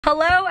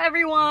Hello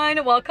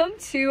everyone, welcome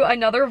to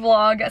another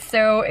vlog.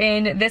 So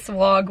in this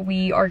vlog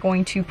we are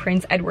going to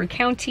Prince Edward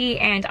County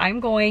and I'm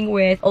going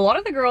with a lot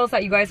of the girls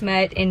that you guys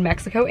met in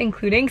Mexico,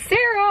 including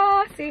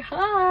Sarah. Say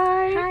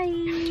hi.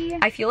 Hi.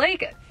 I feel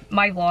like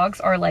my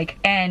vlogs are like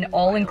an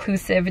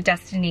all-inclusive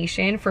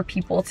destination for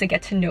people to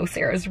get to know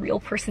Sarah's real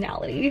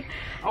personality.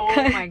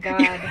 Oh my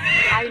god.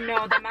 I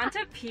know the amount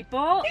of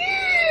people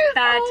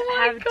that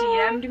have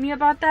DM'd me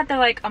about that. They're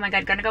like, oh my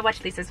god, gonna go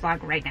watch Lisa's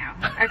vlog right now.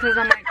 Because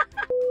I'm like,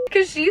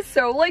 because she's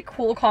so like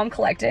cool, calm,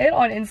 collected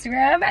on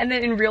Instagram, and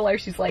then in real life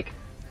she's like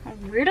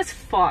weird as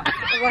fuck.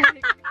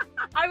 Like,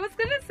 I was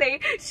gonna say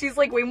she's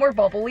like way more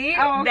bubbly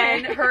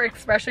okay. than her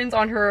expressions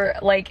on her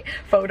like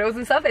photos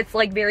and stuff. It's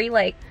like very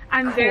like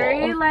I'm cool.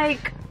 very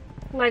like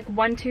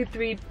 1, 2,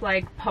 3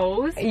 like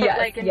pose, but yes,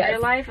 like in yes.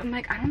 real life I'm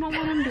like, I don't know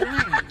what I'm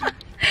doing.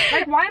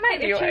 Like, why am I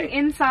itching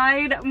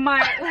inside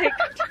my like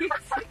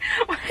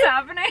what's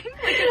happening? Like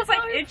it's like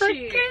I'm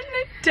itchy.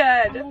 freaking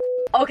dead.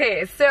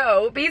 Okay,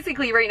 so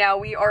basically right now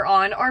we are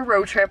on our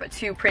road trip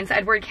to Prince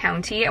Edward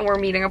County and we're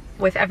meeting up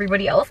with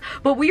everybody else,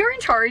 but we are in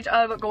charge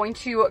of going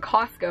to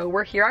Costco.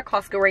 We're here at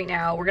Costco right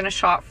now. We're gonna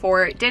shop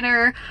for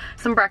dinner,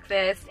 some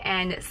breakfast,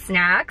 and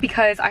snack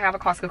because I have a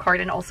Costco card,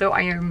 and also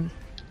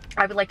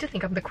I would like to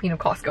think I'm the queen of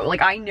Costco.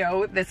 Like, I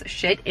know this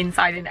shit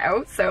inside and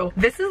out, so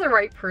this is the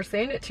right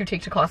person to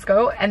take to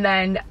Costco. And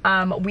then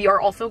we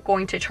are also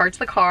going to charge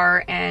the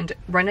car and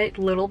run a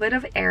little bit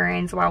of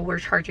errands while we're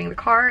charging the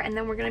car, and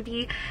then we're gonna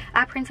be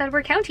at Prince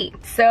Edward County.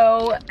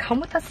 So come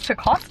with us to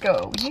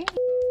Costco. Yay.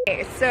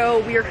 Okay, so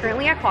we are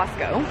currently at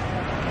Costco.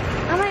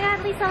 Oh my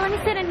god, Lisa, let me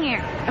sit in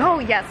here. Oh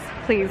yes,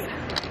 please.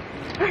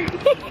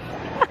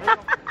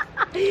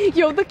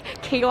 Yo, the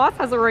chaos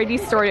has already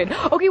started.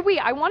 Okay, wait,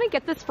 I want to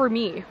get this for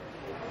me.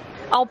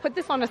 I'll put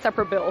this on a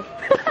separate bill.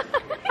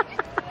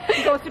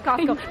 Goes to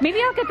Costco.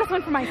 Maybe I'll get this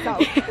one for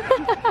myself.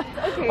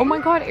 Okay. Oh my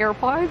god,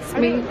 AirPods? I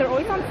mean, they're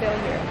always on sale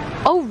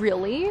here. Oh,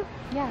 really?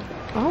 Yeah.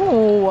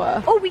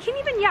 Oh. Oh, we can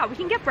even, yeah, we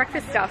can get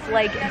breakfast stuff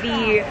like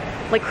the,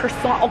 like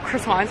croissant. Oh,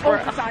 croissants. We're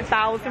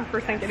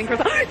 1,000% getting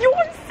croissants. Yo,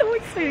 I'm so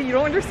excited. You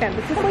don't understand.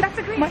 This is like, that's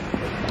a great.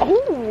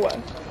 Oh.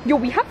 Yo,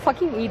 we have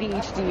fucking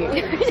ADHD.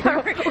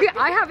 Okay,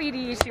 I have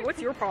ADHD. What's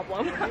your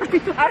problem?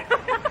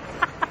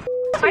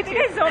 I think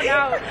I zoned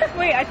out.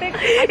 Wait, I think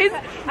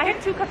I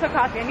had 2 cups of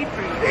coffee. I need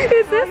 3.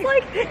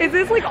 Is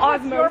this like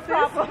osmosis? Your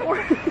problem.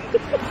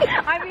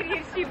 I'm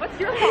ADHD. What's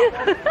your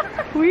problem?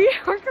 We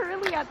are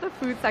currently at the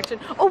food section.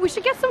 Oh, we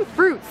should get some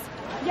fruits.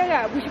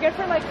 Yeah, we should get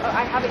for like,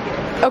 I have it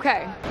here.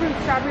 Okay. Fruit,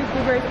 strawberries,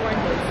 blueberries,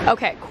 oranges.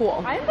 Okay,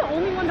 cool. I am the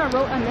only one that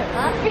wrote on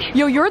this.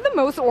 Yo, you're the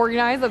most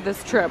organized of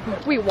this trip.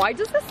 Wait, why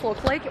does this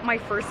look like my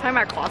first time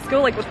at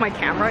Costco, like with my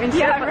camera and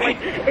shit? Yeah, but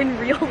right. like in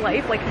real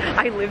life, like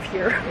I live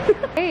here.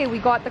 Hey, we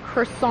got the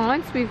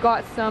croissants, we've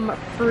got some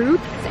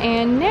fruits,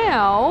 and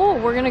now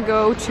we're gonna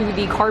go to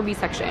the carby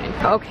section.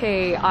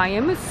 Okay, I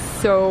am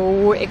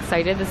so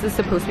excited. This is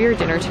supposed to be our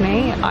dinner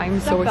tonight.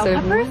 I'm so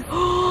excited.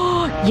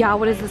 Yeah,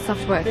 what is this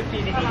stuffed with?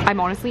 I'm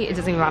honestly, it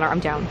doesn't even matter. I'm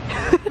down.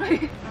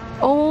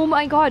 Oh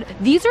my god,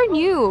 these are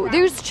new.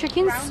 There's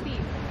chickens.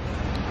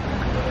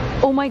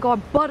 Oh my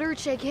god, butter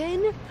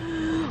chicken.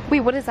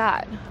 Wait, what is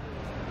that?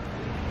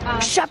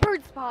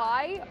 Shepherd's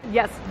pie.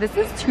 Yes, this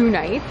is 2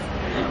 nights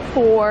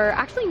for,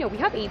 actually no, we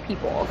have 8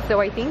 people, so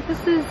I think this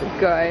is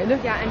good.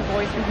 Yeah, and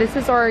boys. This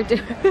is our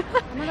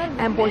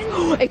and boys.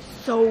 It's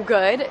so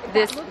good.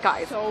 This,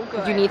 guys, so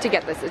good. you need to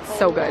get this. It's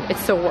so good.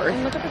 It's so worth.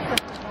 And look at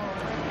this.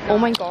 Oh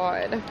my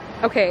god.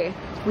 Okay,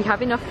 we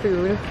have enough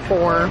food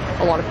for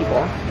a lot of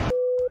people.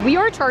 We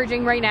are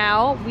charging right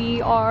now.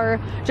 We are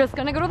just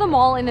gonna go to the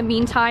mall. In the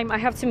meantime, I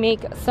have to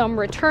make some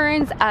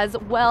returns as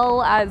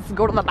well as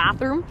go to the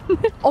bathroom.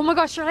 Oh my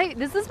gosh,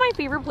 this is my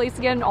favorite place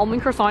to get an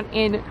almond croissant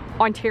in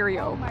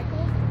Ontario.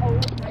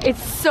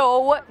 It's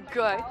so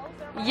good.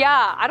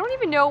 Yeah, I don't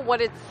even know what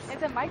it's.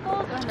 Is it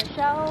Michael's or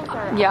Michelle's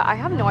or? Yeah, I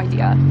have no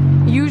idea.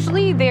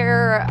 Usually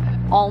their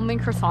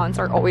almond croissants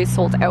are always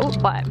sold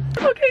out, but.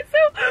 Okay, so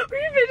we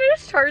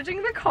finished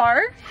charging the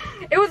car.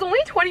 It was only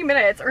 20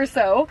 minutes or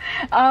so.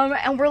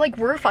 And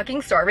we're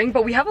fucking starving,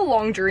 but we have a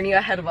long journey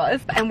ahead of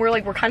us. And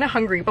we're kind of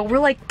hungry, but we're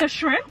like, The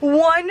shrimp?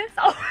 one.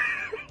 Oh.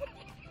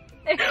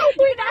 Wait,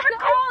 that's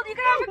cold. You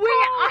can have it cold.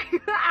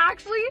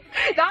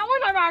 That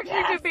one I'm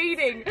actually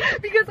debating,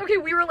 because okay,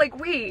 we were like,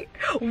 wait,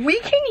 we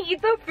can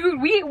eat the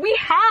food. We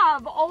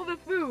have all the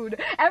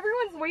food.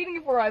 Everyone's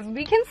waiting for us.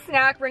 We can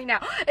snack right now.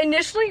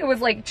 Initially, it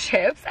was like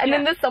chips, and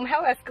then this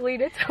somehow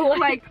escalated to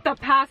like the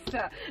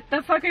pasta,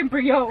 the fucking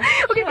brioche.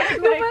 Okay, no,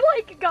 but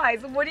like,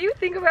 guys, what do you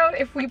think about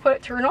if we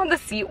turn on the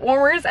seat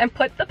warmers and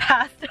put the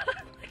pasta?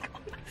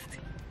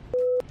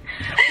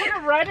 Put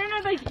it right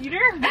under the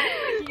heater?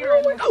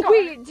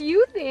 Wait, do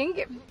you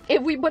think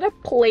if we put a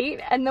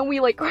plate and then we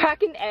like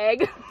crack an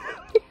egg?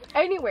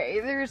 Anyway,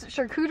 there's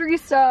charcuterie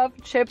stuff,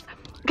 chips.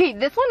 Okay,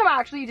 this one I'm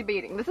actually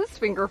debating. This is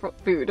finger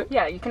food.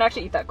 Yeah, you can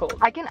actually eat that cold.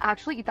 I can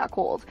actually eat that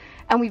cold.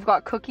 And we've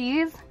got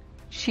cookies,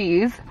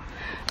 cheese.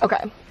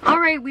 Okay. All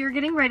right, we are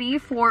getting ready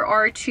for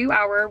our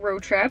 2-hour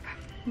road trip.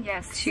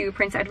 Yes. To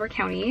Prince Edward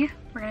County.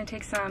 We're gonna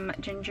take some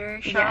ginger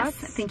shots.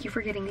 Yes, thank you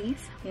for getting these.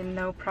 Yeah,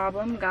 no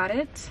problem, got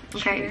it.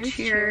 Okay,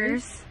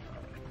 cheers.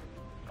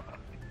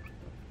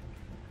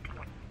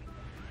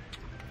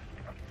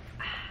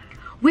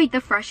 Wait,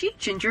 the freshie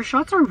ginger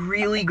shots are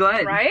really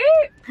good. Right?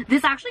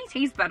 This actually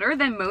tastes better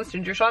than most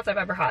ginger shots I've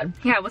ever had.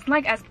 Yeah, it wasn't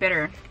like as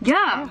bitter.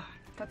 Yeah. Oh,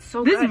 that's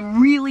so This good. is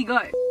really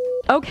good.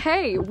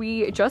 Okay,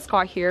 we just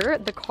got here.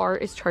 The car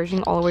is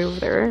charging all the way over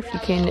there, if you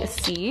can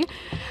see.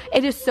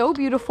 It is so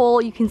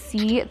beautiful. You can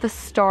see the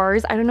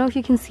stars. I don't know if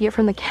you can see it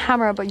from the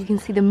camera, but you can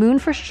see the moon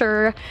for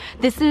sure.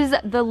 This is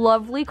the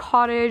lovely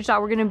cottage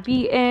that we're gonna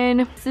be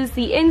in. This is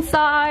the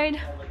inside.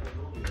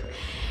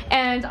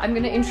 And I'm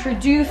gonna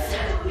introduce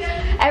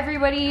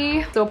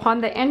everybody. So upon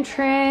the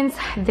entrance,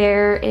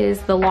 there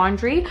is the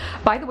laundry.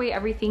 By the way,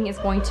 everything is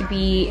going to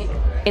be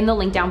in the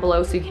link down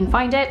below so you can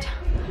find it.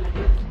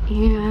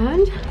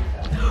 And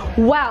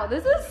wow,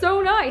 this is so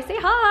nice. Say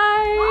hi.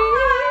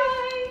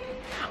 Hi.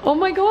 Oh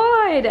my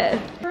god.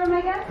 Room,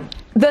 I guess?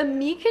 The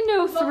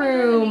Mykonos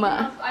room.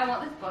 I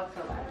want this book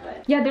so bad,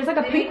 but... Yeah, there's like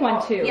a pink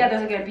one too. Yeah,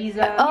 there's like a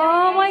visa.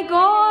 Oh my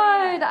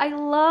god, I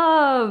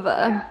love.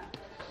 Yeah.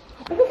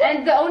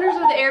 And the owners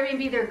of the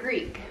Airbnb, they're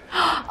Greek.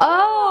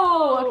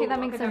 Oh, okay, that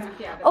makes sense.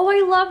 Oh,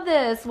 I love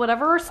this.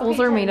 Whatever our souls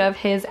are made of,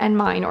 his and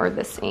mine are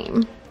the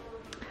same.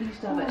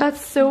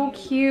 That's so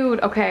cute.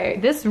 Okay,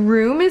 this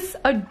room is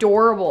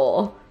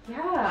adorable.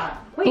 Yeah.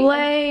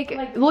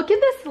 Like, look at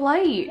this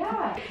light.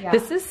 Yeah.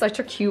 This is such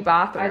a cute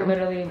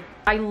bathroom.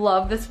 I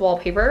love this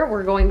wallpaper.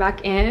 We're going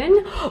back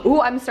in.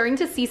 Ooh, I'm starting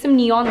to see some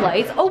neon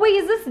lights. Oh wait,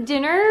 is this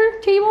dinner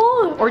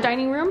table or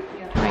dining room?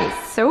 Yeah.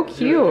 Nice, so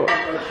cute.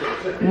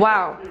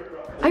 Wow.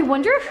 I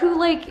wonder who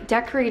like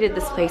decorated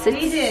this place. It's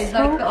did, so...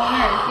 like the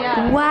owners,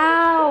 yeah.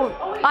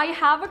 Wow, I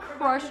have a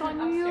crush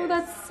on you.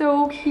 That's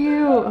so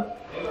cute.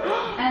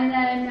 And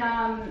then,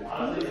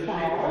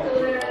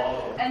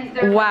 and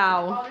there's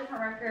Wow. all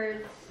different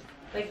records.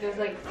 Like there's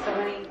like so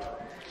many,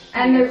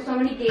 and there's so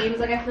many games.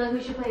 Like I feel like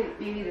we should play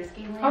maybe this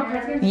game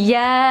later.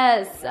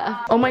 Yes.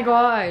 Oh my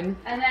god.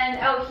 And then,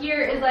 oh,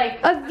 here is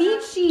like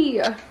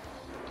Avicii.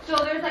 So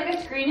there's like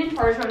a screen in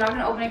charge, but I'm not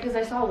gonna open it because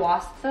I saw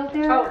wasps out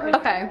there. Oh,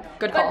 Okay,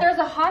 good call. But there's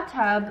a hot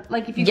tub,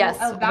 like if you Yes,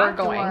 go out we're back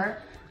going. door.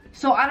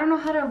 So I don't know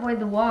how to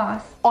avoid the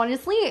wasps.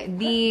 Honestly,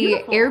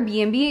 the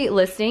Airbnb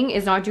listing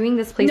is not doing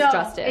this place No,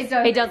 justice. it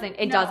doesn't. It doesn't.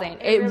 It No,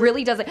 doesn't. it It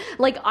really doesn't.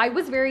 Like, I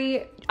was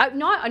very,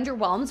 not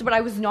underwhelmed, but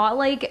I was not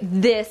like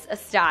this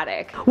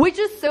ecstatic, which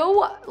is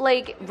so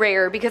like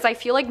rare because I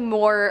feel like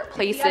more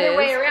places. The other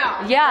way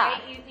around. Yeah.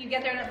 Right? You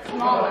get there and it's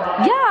smaller.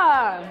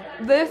 Yeah.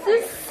 This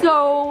is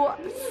so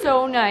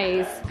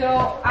nice.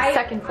 So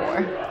Second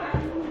floor.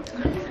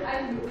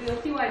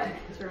 You'll see why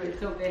this room is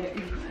so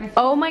big.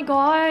 Oh my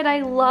god,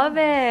 I love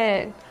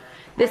it.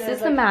 This is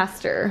the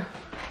master.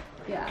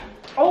 Yeah.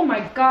 Oh my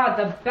god,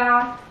 the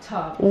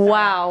bathtub.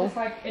 Wow. Just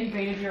like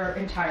invaded your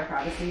entire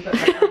privacy,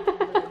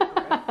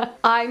 but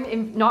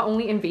I'm not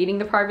only invading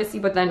the privacy,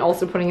 but then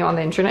also putting it on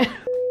the internet.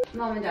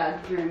 Mom and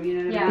dad's room,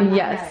 you know what I Yeah. mean?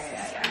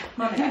 Yes. yeah.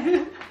 Mom and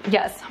dad.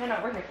 Yes. No,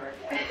 we're here for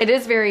it. It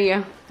is very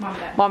Mom and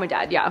dad. mom and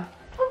dad, yeah.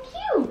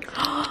 Oh,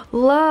 cute.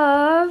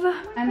 Love.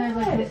 And there's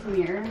like this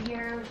mirror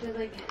here, which is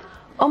like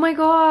Oh my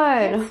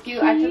god. it's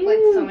cute. I took like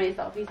so many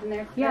selfies in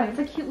there. Yeah, it's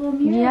a cute little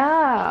mirror.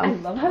 I Yeah.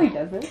 love how he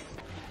does this.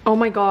 Oh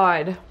my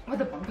god. Oh,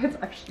 the bunk bed's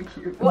actually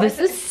cute. This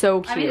is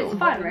so cute. I mean, it's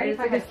fun, right? It's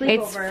like a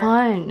sleepover. It's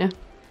fun.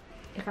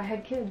 If I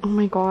had kids. Oh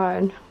my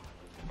god.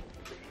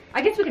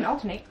 I guess we can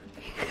alternate.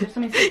 There's so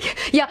many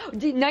Yeah,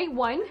 night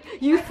one,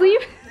 you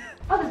sleep.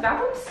 Oh, this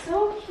bathroom's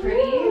so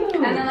Pretty.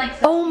 And then like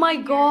Oh my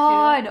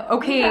god.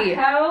 Okay.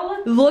 Hell?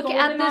 Look Golden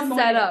at this on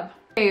setup.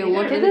 Okay,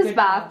 look at this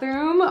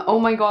bathroom. Oh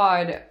my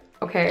god.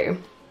 Okay.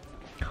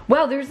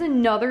 Wow, there's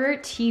another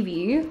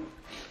TV.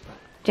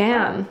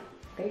 Damn.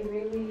 They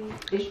really.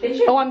 They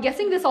should. Oh, I'm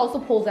guessing this also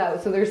pulls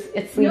out, so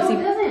it's sleep. No,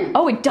 it doesn't.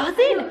 Oh, it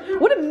doesn't?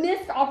 What a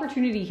missed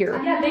opportunity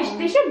here. Yeah,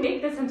 they should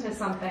make this into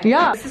something.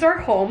 Yeah. This is our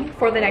home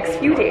for the next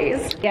few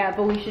days. Yeah,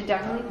 but we should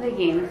definitely play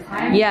games.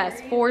 Yes,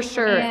 for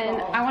sure.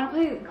 And I want to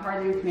play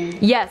card games maybe.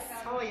 Yes,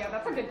 Oh yeah,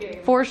 that's a good game.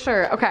 for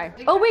sure. Okay.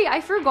 Oh wait,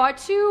 I forgot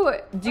to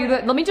do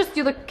the, let me just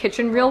do the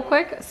kitchen real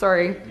quick.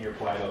 Sorry.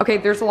 Okay,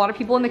 there's a lot of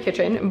people in the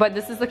kitchen, but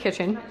this is the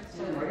kitchen.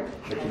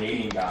 The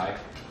Canadian guy.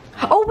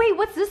 Oh wait,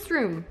 what's this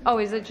room? Oh,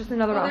 is it just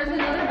another There's bathroom?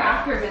 another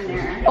bathroom in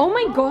there. Oh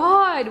my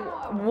god.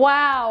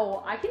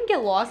 Wow. I can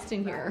get lost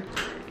in here.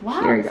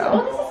 Wow. Here we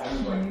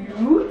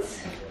go.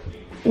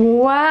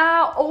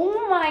 Wow.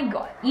 Oh my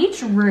god.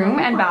 Each room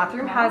and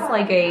bathroom has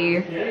like a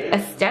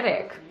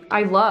aesthetic.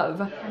 I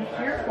love. I'm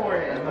here for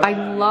it. I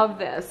love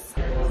this.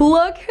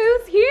 Look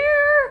who's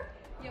here.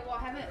 Yeah, well,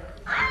 I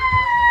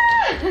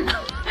haven't.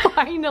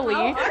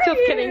 Finally. Just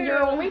kidding.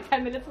 You're only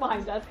 10 minutes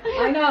behind us.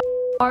 I know.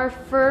 Our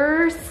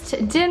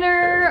first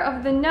dinner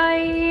of the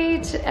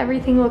night.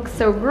 Everything looks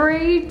so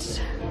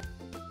great.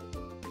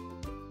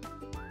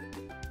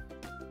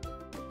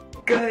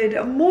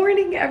 Good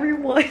morning,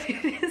 everyone.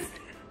 It is.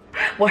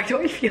 Why do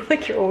I feel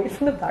like you're always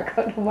in the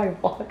background of my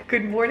vlog?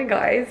 Good morning,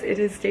 guys. It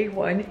is day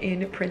one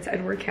in Prince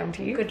Edward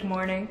County. Good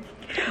morning.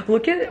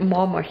 Look at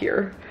Mama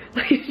here.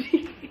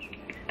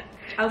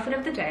 Outfit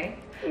of the day.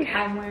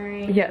 I'm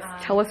wearing. Yes,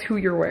 tell us who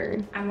you're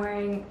wearing. I'm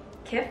wearing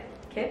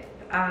K.I.P,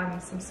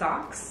 some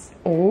socks.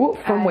 Oh,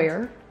 from and,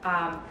 where?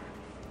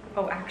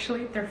 Oh,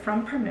 actually, they're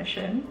from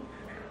Permission.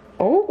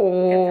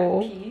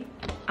 Oh. P.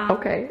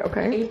 Okay.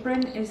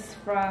 Apron is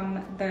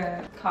from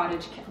the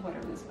Cottage,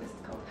 whatever this place is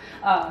called.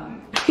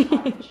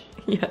 Cottage.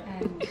 Yeah.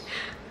 And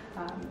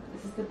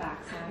this is the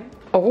back side.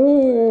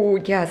 Oh,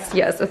 yes,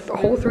 a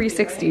whole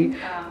 360.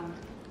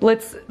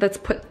 Let's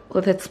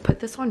put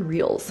this on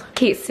Reels.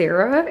 Okay,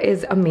 Sarah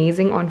is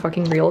amazing on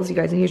fucking Reels. You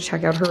guys need to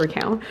check out her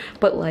account.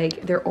 But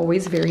like, they're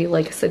always very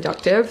like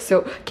seductive.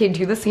 So, okay,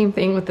 do the same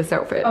thing with this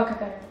outfit.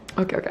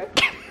 Okay.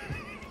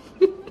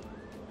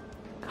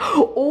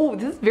 Oh,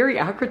 this is very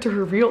accurate to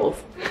her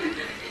Reels.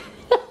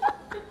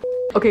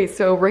 Okay,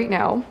 so right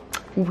now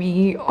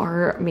we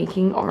are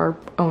making our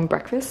own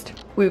breakfast.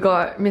 We've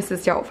got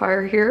Mrs.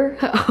 Doubtfire here.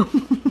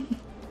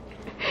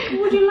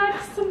 Would you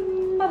like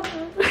some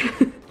butter?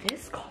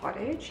 This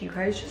cottage, you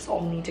guys just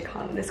all need to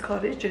come. This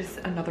cottage is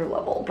another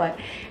level, but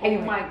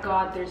anyway. Oh my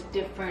god, there's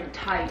different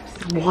types.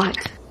 What?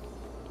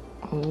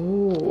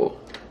 Oh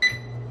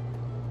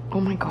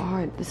my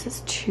god, this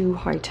is too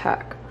high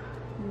tech.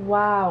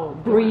 Wow,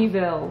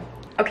 Brewing.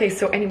 Okay,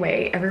 so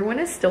anyway, everyone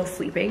is still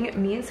sleeping.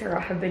 Me and Sarah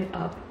have been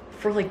up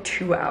for like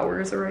 2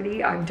 hours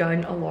already. I've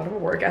done a lot of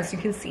work, as you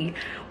can see.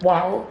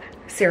 While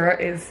Sarah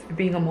is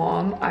being a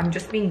mom, I'm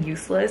just being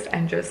useless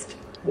and just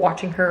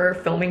watching her,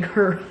 filming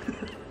her.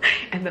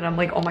 And then I'm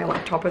like on my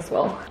laptop as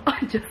well.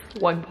 Just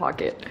one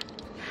pocket.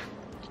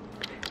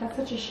 That's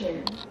such a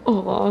shame.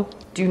 Aw.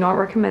 Do not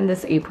recommend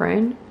this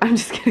apron. I'm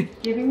just kidding.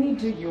 Giving me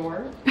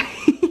Dior.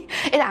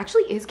 It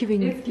actually is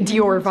giving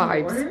Dior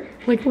vibes.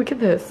 Like, look at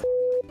this.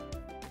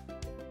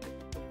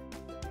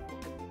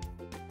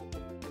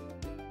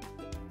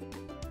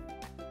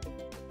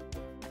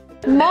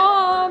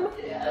 Mom!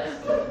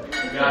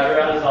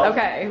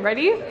 Okay,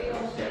 ready?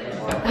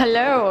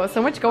 Hello,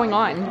 so much going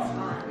on.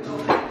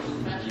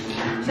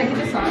 Check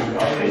this on.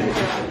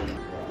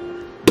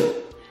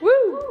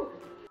 Woo!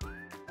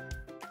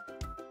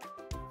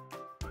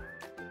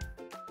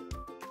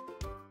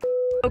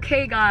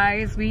 Okay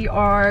guys, we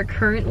are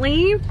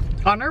currently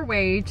on our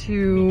way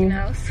to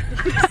Mykonos.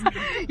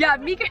 Yeah,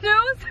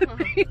 Mykonos.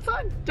 Based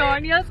on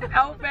Danya's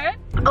outfit.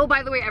 Oh,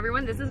 by the way,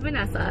 everyone, this is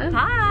Vanessa.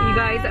 Hi. You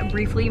guys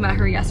briefly met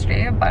her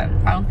yesterday, but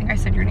I don't think I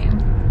said your name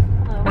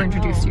or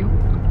introduced you.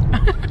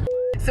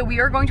 So we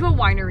are going to a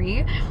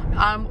winery.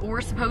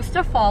 We're supposed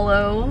to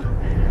follow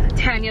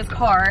Tanya's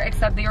car,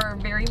 except they are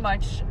very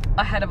much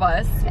ahead of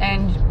us.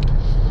 And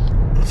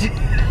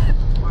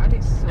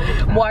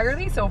why are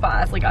they so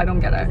fast? Like, I don't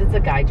get it. It's a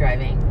guy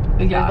driving.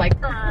 Yeah. It's like,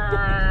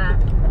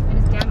 and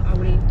his damn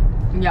Audi.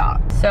 Yeah.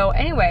 So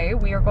anyway,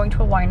 we are going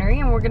to a winery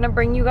and we're gonna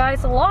bring you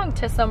guys along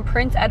to some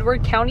Prince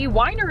Edward County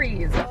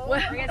wineries.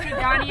 We're gonna see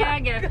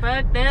Danya get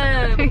fucked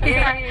up.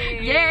 Yay.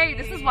 Yay!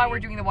 This is why we're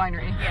doing the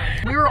winery.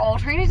 Yeah. We were all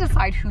trying to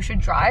decide who should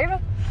drive,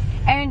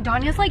 and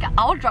Danya's like,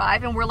 "I'll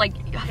drive," and we're like,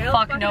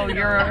 "Fuck no,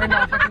 you're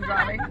not fucking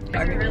driving."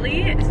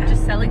 Really? It's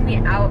just selling me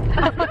out.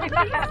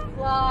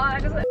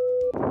 Vlogs.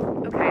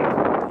 Okay,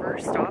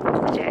 first stop of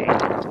the day.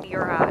 We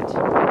are at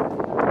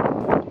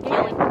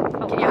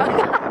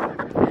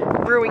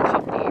Brewing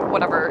Company,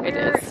 whatever it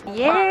is.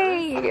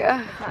 Yay!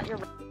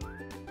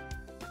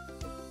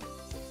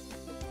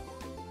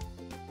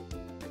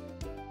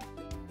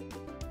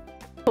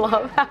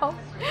 Love how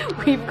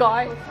we've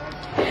got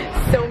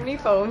so many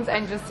phones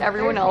and just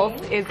everyone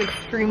else is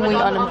extremely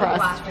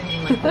unimpressed.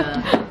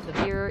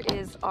 Here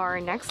is our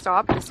next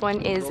stop. This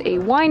one is a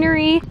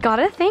winery.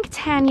 Gotta thank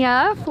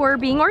Tanya for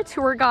being our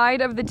tour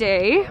guide of the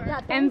day.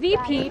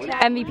 MVP.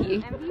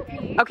 MVP.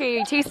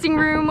 Okay, tasting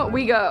room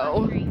we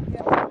go.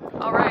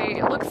 All right,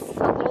 it looks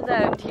a little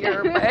dead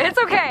here, but it's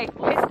okay.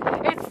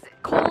 It's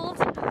cold.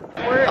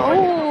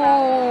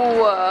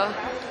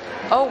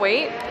 Oh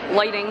wait,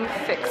 lighting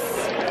fix,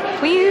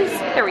 please.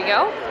 There we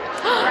go.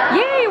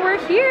 Yay, we're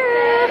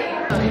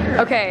here.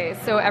 Okay,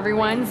 so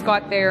everyone's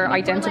got their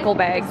identical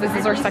bags. This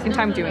is our second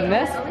time doing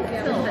this.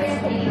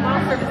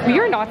 We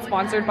are not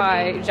sponsored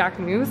by Jack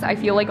Moose. I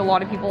feel like a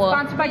lot of people are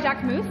Sponsored by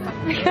Jack Moose.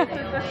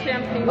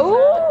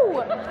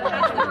 Ooh!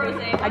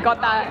 I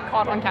got that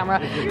caught on camera.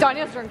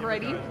 Danya's drunk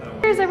already.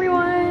 Cheers,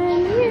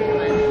 everyone.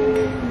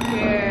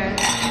 Cheers.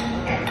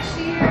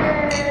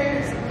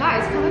 Cheers.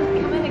 Guys, come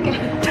in again.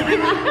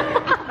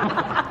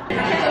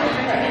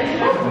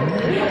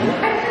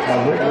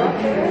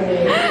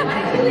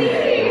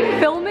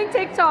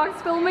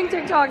 Filming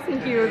TikToks,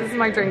 thank you. This is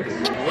my drink. Look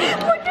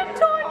at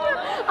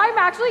Danya. I'm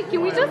actually,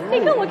 can we just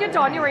take a look at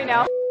Danya right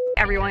now?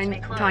 Everyone,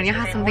 Danya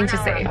has something to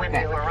say.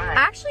 I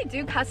actually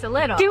do cuss a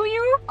little. Do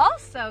you?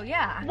 Also,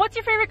 yeah. What's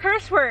your favorite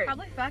curse word?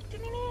 Probably fuck.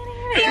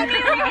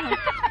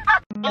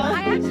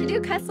 I actually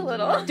do cuss a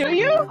little. Do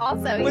you?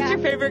 Also, yeah. What's your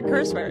favorite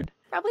curse word?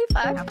 Probably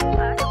fuck.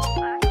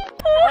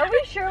 Are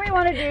we sure we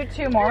want to do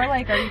 2 more?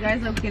 Like, are you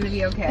guys gonna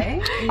be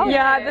okay?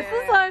 Yeah, this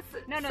is us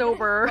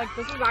sober.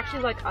 This is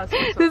actually like us.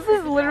 This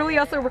is literally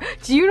us sober.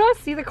 Do you not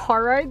see the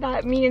car ride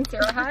that me and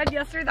Sarah had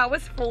yesterday? That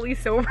was fully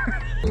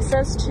sober. He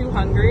says too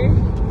hungry.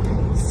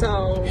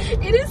 So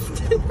It is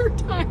dinner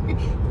time.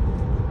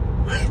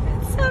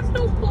 It's 7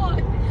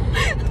 o'clock.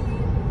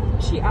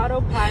 she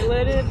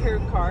autopiloted her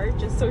car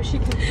just so she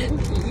can feel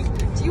heat.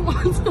 Do you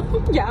want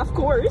some? Yeah, of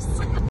course.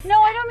 No,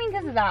 I don't mean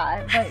because of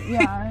that, but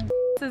yeah.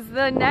 This is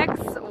the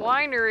next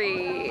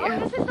winery. Oh,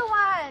 this is the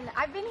one.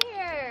 I've been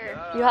here.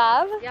 You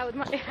have? Yeah, with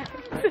my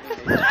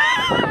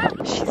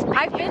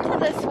I've been to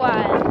this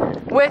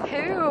one. With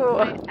who?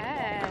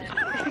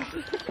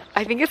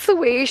 I think it's the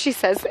way she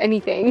says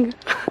anything.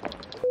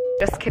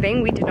 Just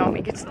kidding, we did not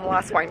make it to the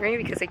last winery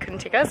because they couldn't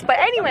take us. But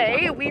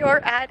anyway, we are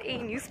at a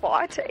new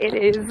spot. It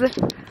is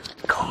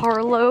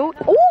Karlo.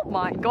 Oh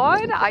my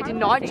god, I did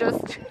not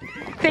just...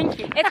 Thank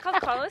you. It's called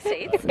Karlo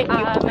Estates.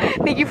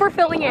 Thank you for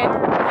filling in.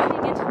 We're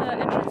heading into the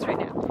entrance right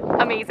now.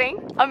 Amazing,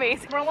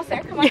 amazing. We're almost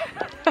there, come on.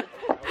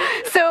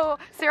 So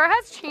Sarah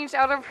has changed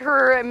out of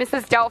her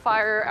Mrs.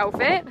 Doubtfire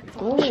outfit.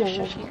 Oh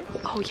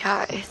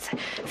yeah, it's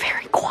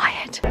very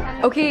quiet.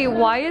 Okay,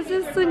 why is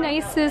this the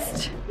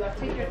nicest?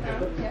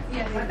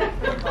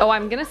 Oh,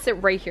 I'm gonna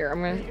sit right here.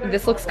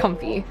 This looks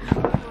comfy.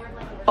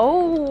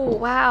 Oh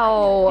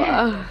wow.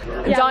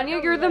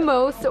 Danya, you're the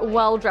most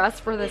well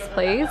dressed for this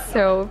place,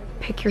 so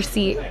pick your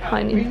seat,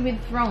 honey.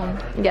 With throne.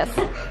 Yes.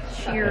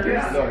 Cheers.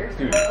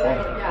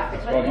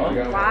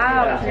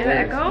 Wow, hear the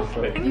echo?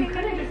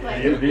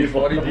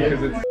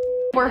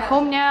 We're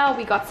home now.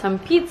 We got some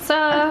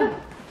pizza.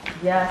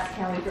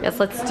 Yes,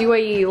 let's do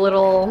a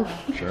little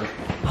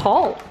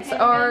haul. It's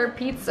our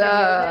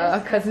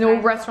pizza because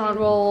no restaurant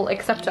will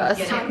accept us.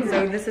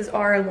 So this is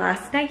our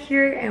last night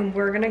here and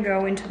we're gonna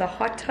go into the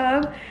hot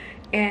tub.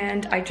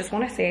 And I just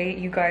want to say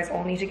you guys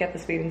all need to get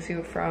this bathing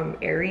suit from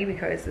AERIE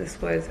because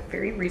this was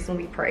very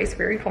reasonably priced,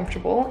 very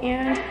comfortable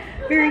and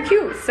very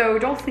cute. So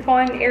don't sleep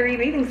on AERIE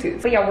bathing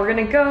suits. But yeah, we're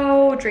gonna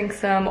go drink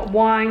some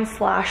wine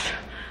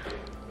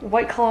 /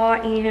 White Claw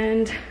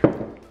and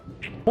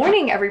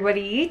morning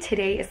everybody.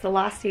 Today is the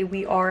last day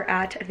we are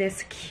at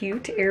this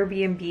cute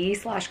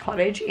Airbnb /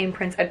 cottage in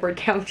Prince Edward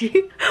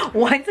County.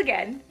 Once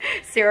again,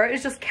 Sarah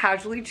is just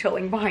casually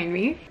chilling behind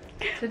me.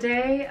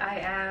 Today I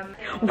am...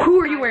 Who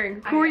are you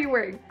wearing? Who are you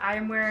wearing? I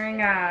am wearing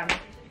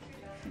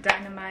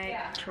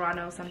Dynamite,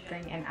 Toronto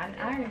something, and an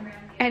iron.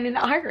 And an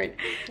iron.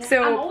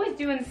 So I'm always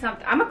doing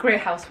something. I'm a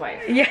great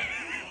housewife. Yeah.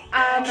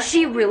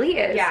 She really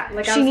is. Yeah,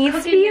 like she I was needs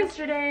cooking to be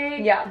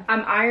yesterday. Yeah.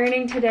 I'm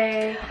ironing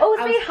today. Oh,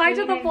 I say was hi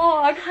to the cleaning.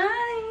 vlog.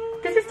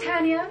 Hi. This is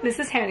Tanya. This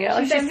is Tanya.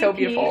 She's She's so MVP.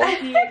 beautiful.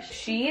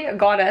 She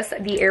got us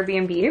the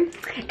Airbnb,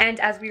 and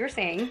as we were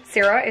saying,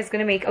 Sarah is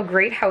gonna make a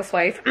great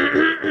housewife.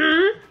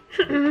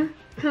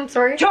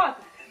 Sorry, John.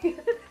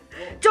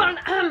 John.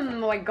 Oh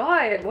my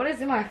God, what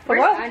is in my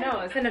throat? I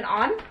know. Isn't it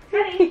on?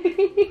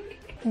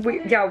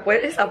 Wait, yeah,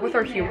 what is up with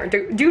our humor?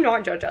 Do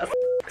not judge us.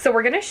 So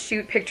we're gonna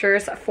shoot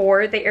pictures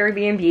for the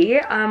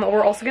Airbnb.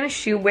 We're also gonna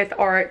shoot with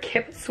our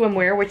K.I.P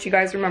swimwear, which you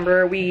guys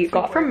remember we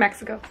got from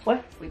Mexico.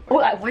 What? Oh,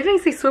 why did I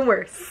say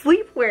swimwear?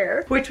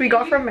 Sleepwear, which we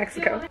got from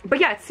Mexico. But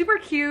yeah, it's super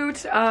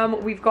cute.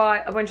 We've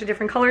got a bunch of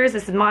different colors.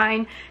 This is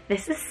mine.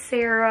 This is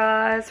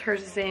Sarah's.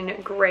 Hers is in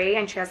gray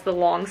and she has the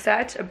long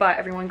set, but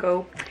everyone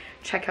go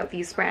check out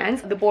these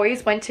brands. The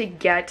boys went to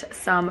get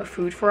some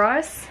food for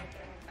us.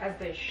 As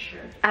they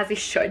should. As they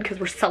should, because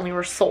we're selling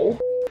our soul.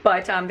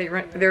 But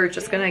they're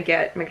just gonna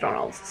get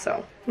McDonald's,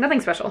 so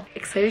nothing special.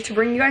 Excited to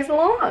bring you guys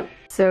along.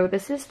 So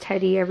this is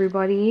Teddy,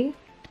 everybody.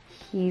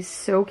 He's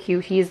so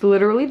cute. He is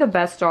literally the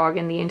best dog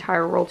in the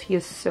entire world. He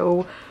is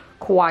so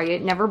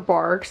quiet, never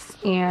barks,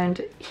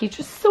 and he's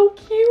just so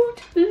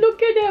cute.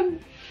 Look at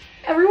him.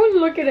 Everyone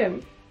look at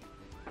him.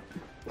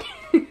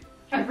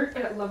 I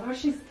love how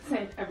she's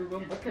saying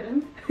everyone look at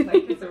him.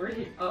 Like it's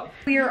already up.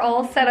 We are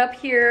all set up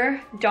here.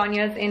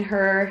 Danya's in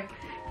her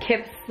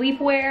K.I.P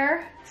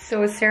sleepwear.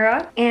 So is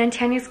Sarah. And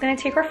Tanya's gonna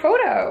take our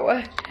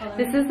photo.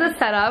 This is the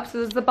setup. So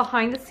this is the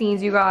behind the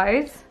scenes, you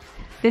guys.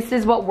 This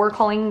is what we're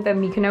calling the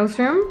Mykonos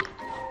room,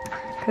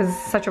 because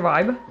it's such a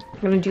vibe. I'm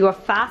gonna do a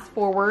fast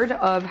forward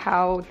of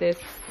how this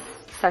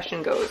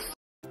session goes.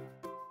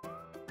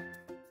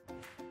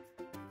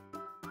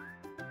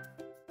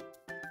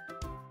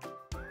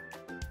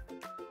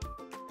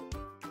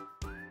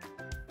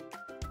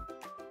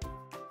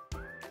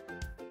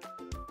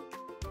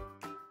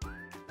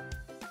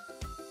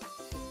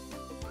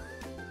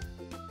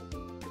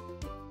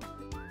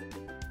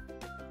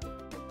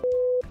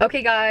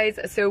 Okay guys,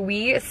 so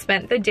we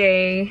spent the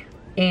day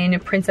in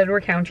Prince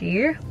Edward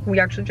County. We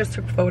actually just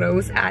took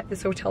photos at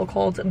this hotel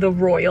called The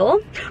Royal.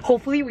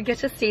 Hopefully we get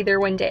to stay there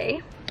one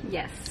day.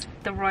 Yes,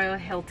 the Royal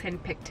Hilton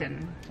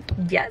Picton.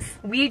 Yes.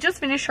 We just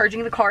finished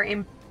charging the car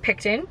in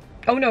Picton.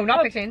 Oh no,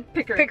 not Picton.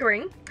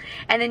 Pickering.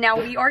 And then now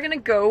we are gonna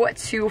go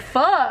to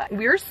pho.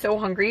 We're so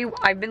hungry.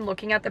 I've been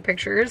looking at the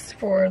pictures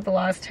for the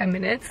last 10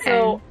 minutes.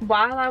 So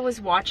while I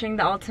was watching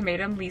The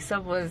Ultimatum, Lisa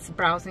was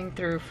browsing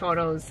through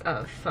photos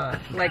of pho.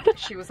 Like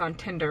she was on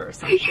Tinder or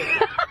some shit.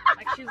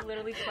 Like she's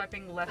literally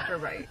swiping left or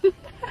right.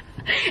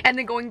 And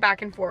then going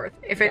back and forth.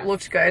 If it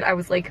looked good, I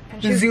was like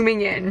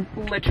zooming in.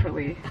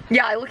 Literally.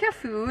 Yeah, I look at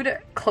food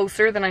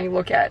closer than I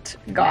look at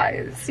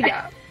guys.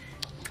 Yeah.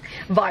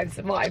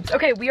 Vibes.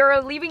 Okay, we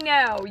are leaving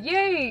now.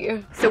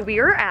 Yay! So we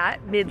are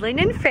at Midland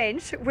and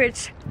Finch,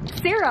 which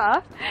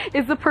Sarah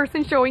is the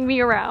person showing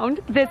me around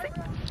this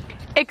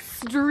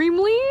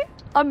extremely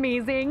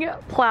amazing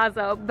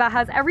plaza that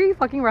has every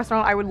fucking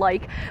restaurant I would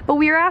like. But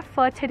we are at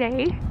Pho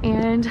today,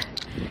 and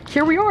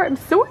here we are. I'm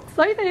so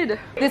excited.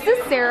 This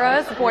is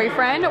Sarah's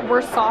boyfriend.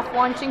 We're soft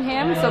launching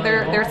him, so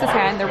there's his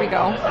hand. There we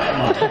go.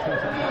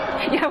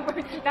 Yeah,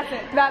 that's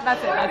it.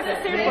 That's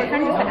it. Sarah's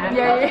boyfriend is the hand.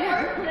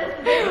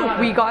 Yeah.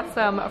 We got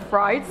some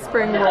fried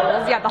spring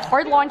rolls. Yeah, the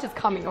hard launch is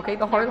coming. Okay, you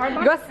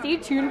gotta stay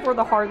tuned for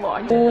the hard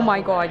launch. Oh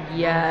my god,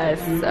 yes.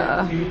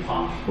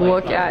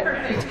 Look at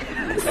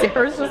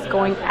Sarah's just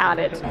going at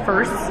it.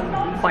 First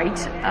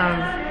bite of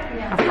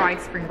a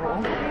fried spring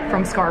roll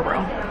from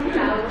Scarborough.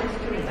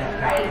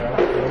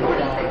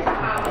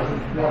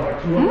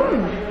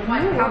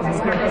 How's this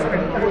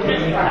spring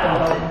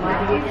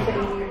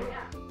roll?